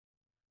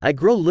I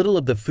grow little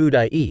of the food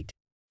I eat.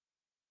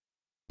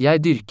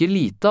 Jeg dyrker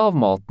lite av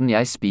maten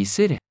jeg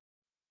spiser.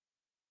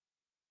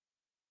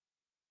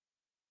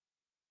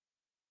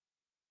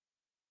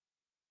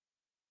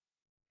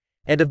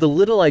 And of the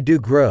little I do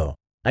grow,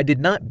 I did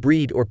not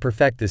breed or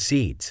perfect the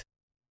seeds.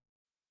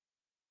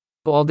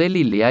 Og av det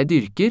lille jeg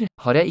dyrker,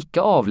 har jeg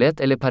ikke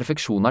avlet eller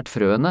perfeksjonert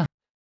frøene.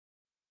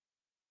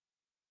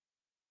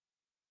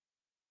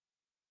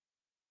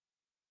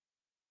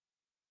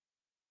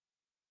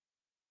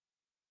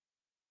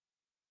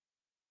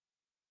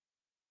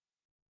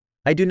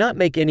 I do not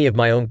make any of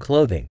my own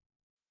clothing.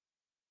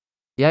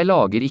 Jeg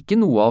lager ikke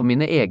noe av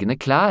mine egne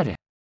klær.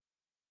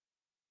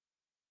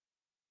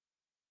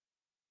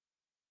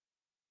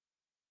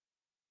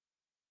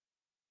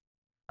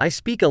 I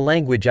speak a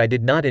language I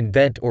did not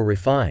invent or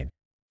refine.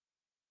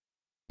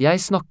 Jeg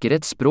snakker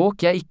et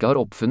språk jeg ikke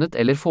har oppfunnet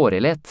eller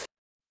forelet.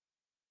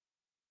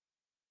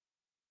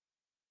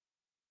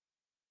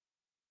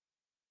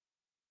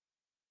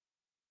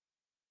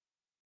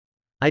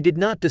 I did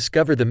not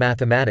discover the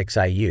mathematics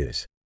I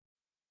use.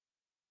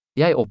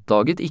 Jeg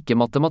oppdaget ikke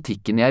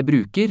matematikken jeg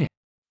bruker.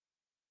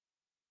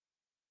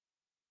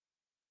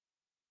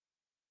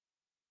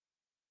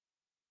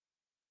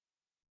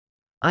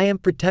 I am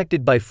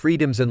protected by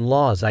freedoms and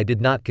laws I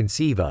did not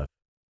conceive of.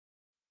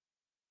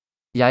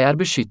 Jeg er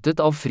beskyttet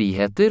av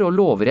friheter og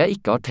lover jeg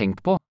ikke har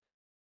tenkt på.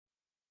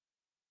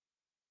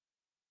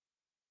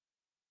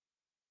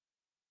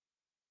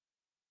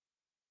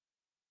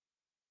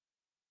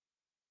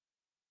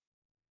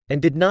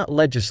 And did not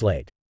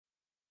legislate.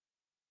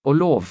 Og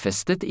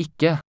lovfestet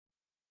ikke.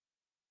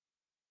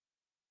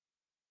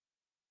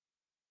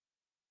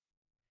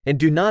 And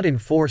do not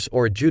enforce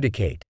or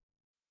adjudicate.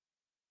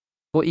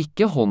 Og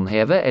ikke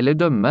håndheve eller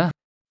dømme.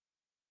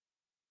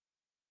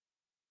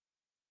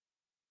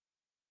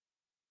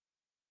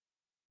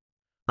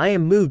 I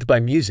am moved by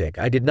music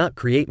I did not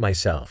create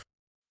myself.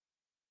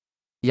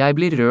 Jeg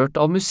blir rørt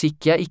av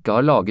musikk jeg ikke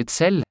har laget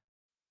selv.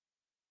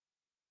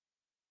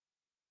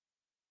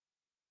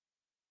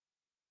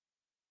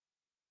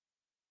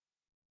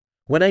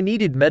 When I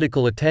needed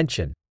medical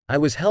attention, I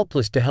was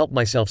helpless to help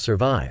myself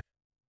survive.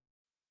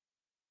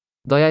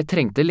 Da jeg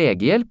trengte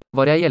legehjelp,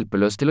 var jeg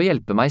hjelpeløs til å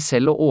hjelpe meg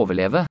selv å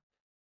overleve.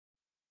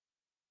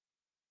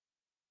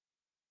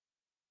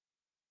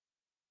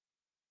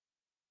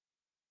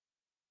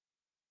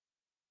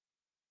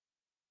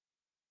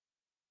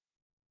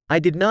 I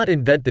did not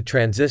invent the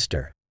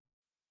transistor.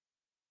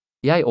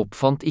 Jeg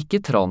oppfant ikke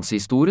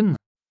transistoren.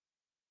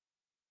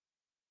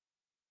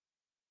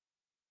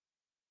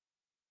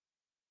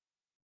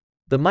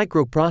 The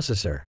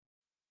microprocessor.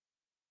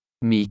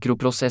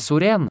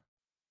 Mikroprosessoren.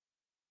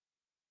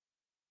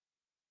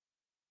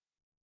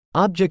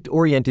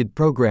 Object-oriented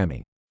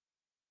programming.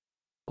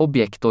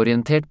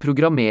 Objektorientert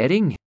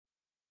programmering.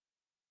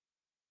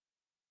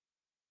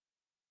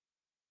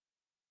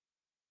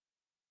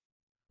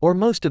 Or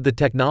most of the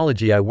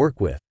technology I work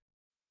with.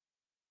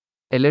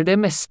 Eller det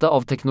meste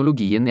av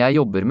teknologien jeg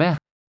jobber med.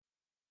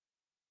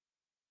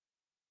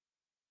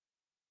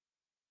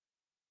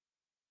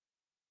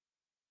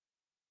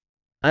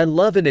 I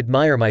love and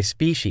admire my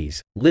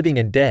species, living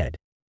and dead.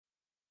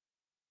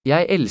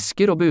 Jeg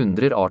elsker og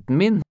beundrer arten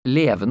min,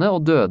 levende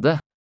og døde.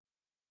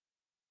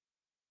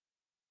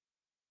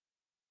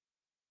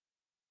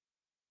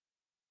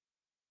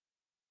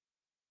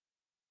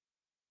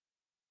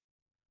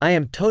 I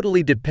am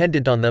totally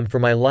dependent on them for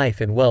my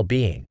life and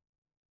well-being.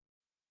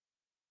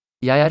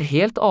 Jeg er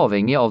helt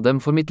avhengig av dem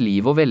for mitt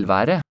liv og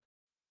velvære.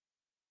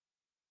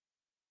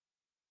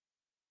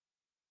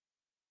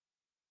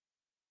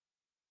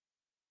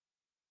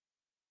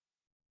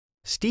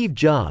 Steve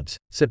Jobs,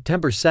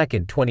 September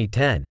 2,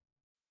 2010.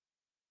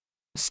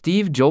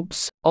 Steve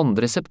Jobs,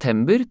 2.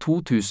 september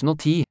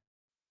 2010.